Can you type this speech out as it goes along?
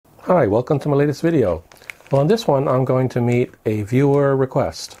Hi, welcome to my latest video. Well, in this one I'm going to meet a viewer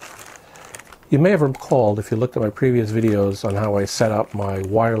request. You may have recalled, if you looked at my previous videos on how I set up my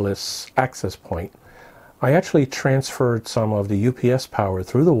wireless access point, I actually transferred some of the UPS power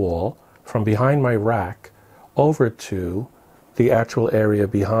through the wall from behind my rack over to the actual area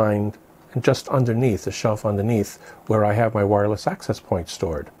behind and just underneath, the shelf underneath, where I have my wireless access point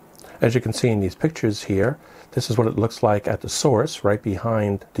stored. As you can see in these pictures here, this is what it looks like at the source, right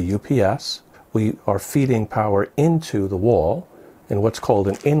behind the UPS. We are feeding power into the wall in what's called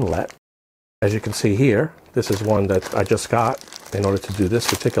an inlet. As you can see here, this is one that I just got in order to do this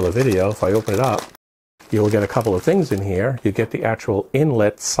particular video. If I open it up, you will get a couple of things in here. You get the actual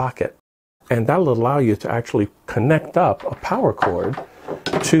inlet socket, and that will allow you to actually connect up a power cord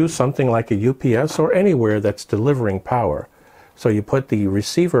to something like a UPS or anywhere that's delivering power. So you put the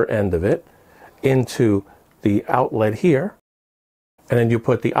receiver end of it into the outlet here, and then you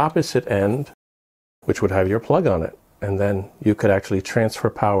put the opposite end, which would have your plug on it, and then you could actually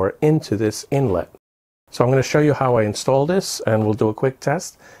transfer power into this inlet. So I'm going to show you how I install this, and we'll do a quick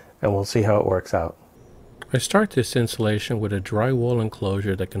test and we'll see how it works out. I start this installation with a drywall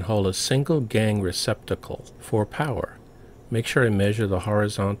enclosure that can hold a single gang receptacle for power. Make sure I measure the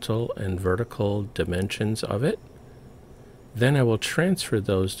horizontal and vertical dimensions of it. Then I will transfer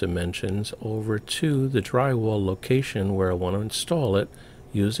those dimensions over to the drywall location where I want to install it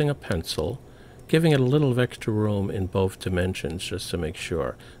using a pencil, giving it a little extra room in both dimensions just to make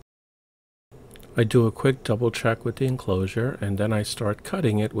sure. I do a quick double check with the enclosure, and then I start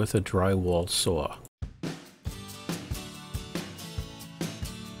cutting it with a drywall saw.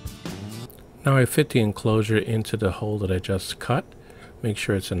 Now I fit the enclosure into the hole that I just cut, make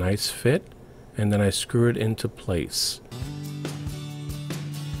sure it's a nice fit, and then I screw it into place.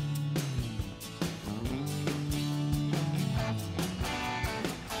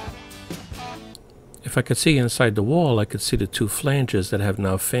 If I could see inside the wall, I could see the two flanges that have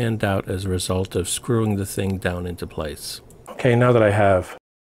now fanned out as a result of screwing the thing down into place. Okay, now that I have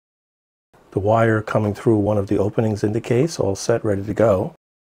the wire coming through one of the openings in the case, all set, ready to go,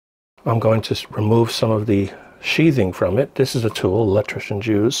 I'm going to remove some of the sheathing from it. This is a tool electricians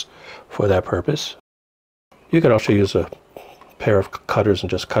use for that purpose. You could also use a pair of cutters and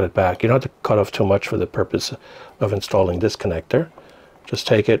just cut it back. You don't have to cut off too much for the purpose of installing this connector. Just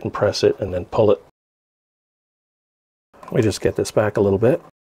take it and press it and then pull it. Let me just get this back a little bit.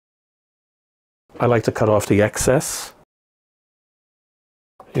 I like to cut off the excess.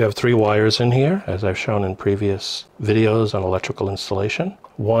 You have 3 wires in here, as I've shown in previous videos on electrical installation.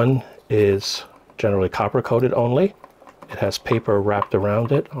 One is generally copper coated only. It has paper wrapped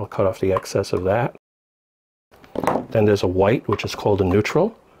around it. I'll cut off the excess of that. Then there's a white, which is called a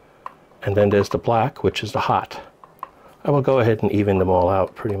neutral. And then there's the black, which is the hot. I will go ahead and even them all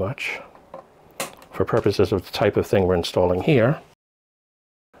out pretty much, for purposes of the type of thing we're installing here.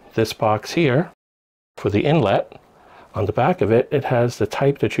 This box here, for the inlet, on the back of it, it has the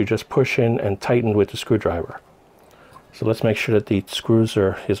type that you just push in and tighten with the screwdriver. So let's make sure that the screws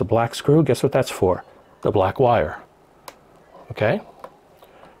are, here's a black screw, guess what that's for? The black wire. Okay?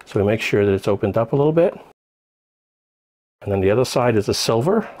 So we make sure that it's opened up a little bit. And then the other side is a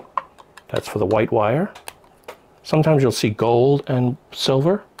silver, that's for the white wire. Sometimes you'll see gold and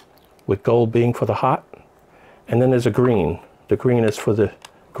silver, with gold being for the hot. And then there's a green. The green is for the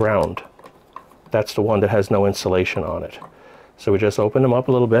ground. That's the one that has no insulation on it. So we just open them up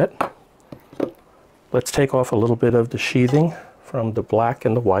a little bit. Let's take off a little bit of the sheathing from the black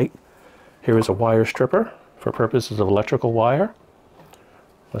and the white. Here is a wire stripper for purposes of electrical wire.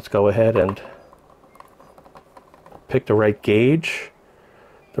 Let's go ahead and pick the right gauge.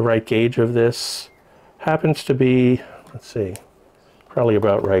 The right gauge of this happens to be, let's see, probably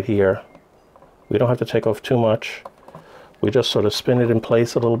about right here. We don't have to take off too much. We just sort of spin it in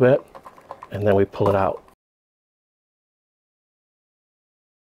place a little bit, and then we pull it out.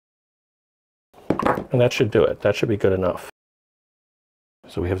 And that should do it. That should be good enough.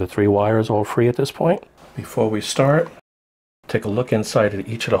 So we have the 3 wires all free at this point. Before we start, take a look inside at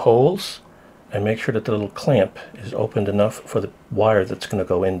each of the holes and make sure that the little clamp is opened enough for the wire that's going to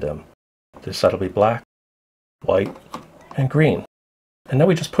go in them. This side will be black, white, and green. And then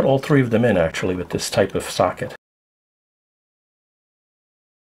we just put all 3 of them in, actually, with this type of socket.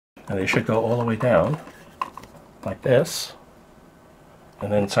 And they should go all the way down, like this,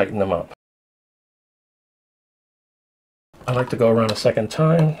 and then tighten them up. I like to go around a second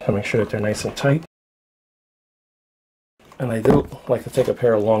time to make sure that they're nice and tight. And I do like to take a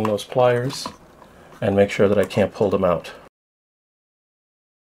pair of long-nosed pliers and make sure that I can't pull them out.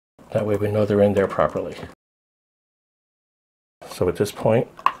 That way we know they're in there properly. So at this point,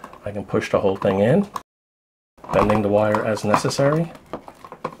 I can push the whole thing in, bending the wire as necessary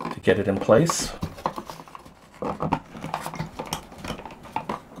to get it in place.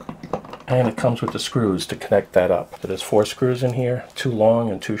 And it comes with the screws to connect that up. So there's 4 screws in here, 2 long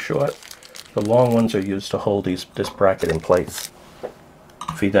and 2 short. The long ones are used to hold this bracket in place.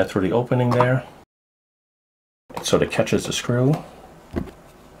 Feed that through the opening there so that it catches the screw.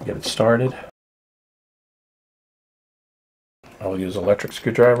 Get it started. I'll use an electric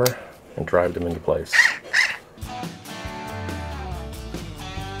screwdriver and drive them into place.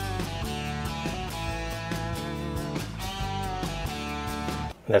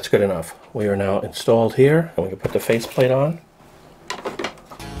 That's good enough. We are now installed here, and we can put the faceplate on.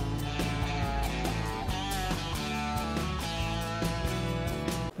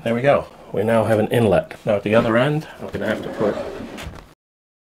 There we go. We now have an inlet. Now at the other end, I'm going to have to put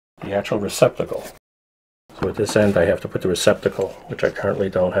the actual receptacle. So at this end, I have to put the receptacle, which I currently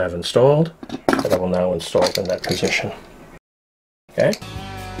don't have installed, but I will now install it in that position. Okay?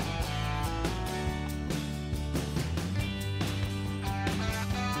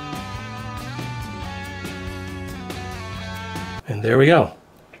 And there we go.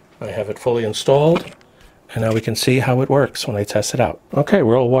 I have it fully installed, and now we can see how it works when I test it out. Okay,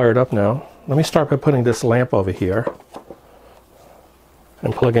 we're all wired up now. Let me start by putting this lamp over here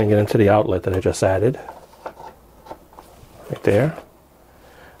and plugging it into the outlet that I just added. Right there.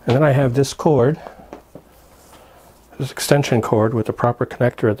 And then I have this cord, this extension cord with the proper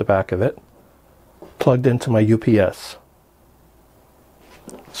connector at the back of it, plugged into my UPS.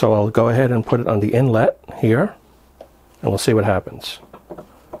 So I'll go ahead and put it on the inlet here, and we'll see what happens.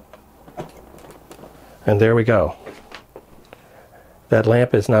 And there we go. That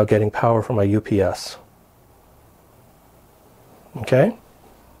lamp is now getting power from my UPS. Okay?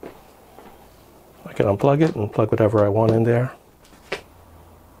 I can unplug it and plug whatever I want in there.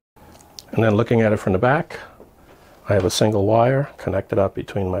 And then looking at it from the back, I have a single wire connected up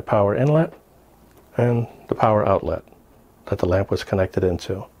between my power inlet and the power outlet that the lamp was connected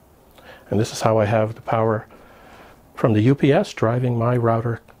into. And this is how I have the power from the UPS driving my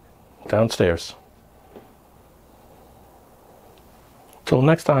router downstairs. Till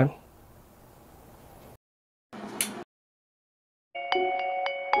next time.